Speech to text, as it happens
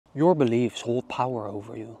Your beliefs hold power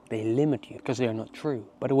over you. They limit you because they're not true.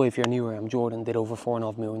 By the way, if you're Nero, I'm Jordan, did over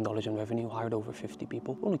 $4.5 million in revenue, hired over 50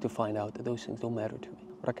 people, only to find out that those things don't matter to me.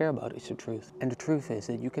 What I care about is the truth. And the truth is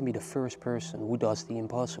that you can be the first person who does the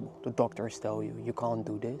impossible. The doctors tell you, you can't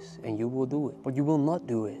do this, and you will do it. But you will not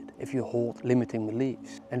do it if you hold limiting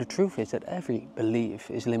beliefs. And the truth is that every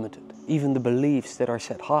belief is limited. Even the beliefs that are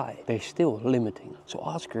set high, they're still limiting. So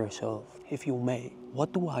ask yourself, if you may,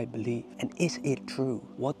 what do I believe? And is it true?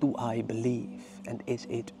 What do I believe? And is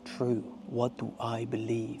it true? What do I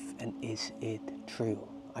believe? And is it true?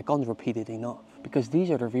 I can't repeat it enough, because these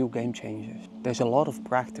are the real game changers. There's a lot of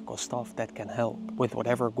practical stuff that can help with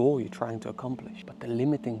whatever goal you're trying to accomplish, but the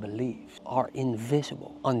limiting beliefs are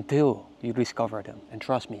invisible until you discover them. And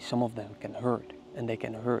trust me, some of them can hurt, and they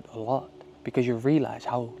can hurt a lot, because you realize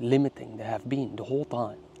how limiting they have been the whole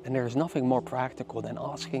time. And there's nothing more practical than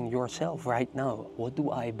asking yourself right now, what do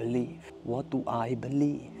I believe? What do I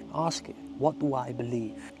believe? Ask it, what do I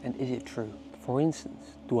believe? And is it true? For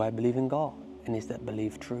instance, do I believe in God? And is that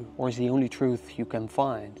belief true? Or is the only truth you can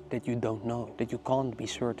find that you don't know, that you can't be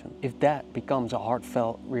certain? If that becomes a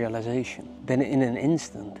heartfelt realization, then in an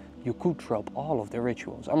instant, you could drop all of the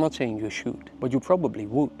rituals. I'm not saying you should, but you probably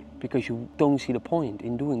would, because you don't see the point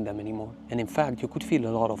in doing them anymore. And in fact, you could feel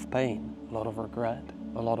a lot of pain, a lot of regret,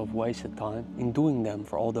 a lot of wasted time in doing them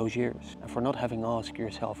for all those years, and for not having asked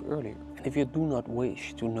yourself earlier. And if you do not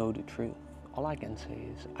wish to know the truth, all I can say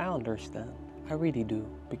is, I understand. I really do,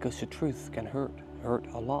 because the truth can hurt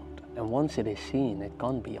a lot. And once it is seen, it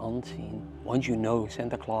can't be unseen. Once you know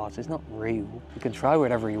Santa Claus is not real, you can try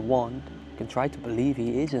whatever you want, you can try to believe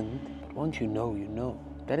he isn't, but once you know, you know.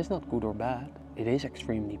 That is not good or bad. It is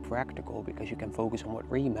extremely practical because you can focus on what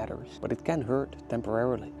really matters, but it can hurt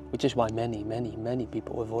temporarily, which is why many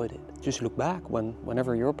people avoid it. Just look back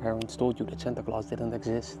whenever your parents told you that Santa Claus didn't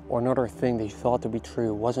exist, or another thing that you thought to be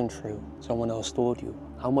true wasn't true, someone else told you,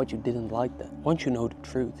 how much you didn't like that. Once you know the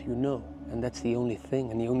truth, you know, and that's the only thing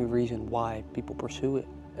and the only reason why people pursue it,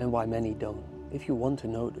 and why many don't. If you want to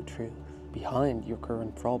know the truth behind your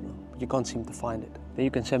current problem, but you can't seem to find it, then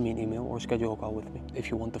you can send me an email or schedule a call with me if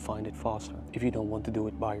you want to find it faster, if you don't want to do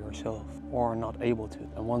it by yourself or are not able to.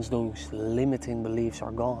 And once those limiting beliefs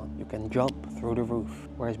are gone, you can jump through the roof,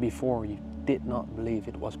 whereas before you did not believe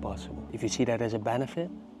it was possible. If you see that as a benefit,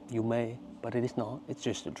 you may, but it is not. It's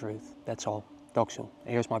just the truth. That's all. Talk soon.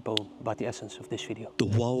 And here's my poem about the essence of this video. The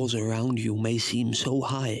walls around you may seem so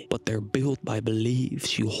high, but they're built by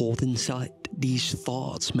beliefs you hold inside. These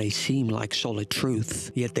thoughts may seem like solid truth,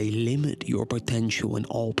 yet they limit your potential in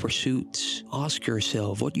all pursuits. Ask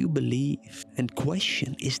yourself what you believe and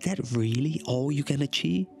question, is that really all you can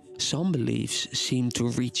achieve? Some beliefs seem to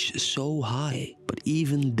reach so high, but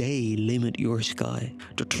even they limit your sky.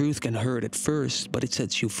 The truth can hurt at first, but it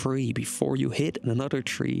sets you free before you hit another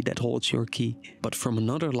tree that holds your key. But from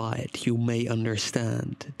another light, you may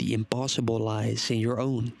understand the impossible lies in your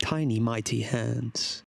own tiny mighty hands.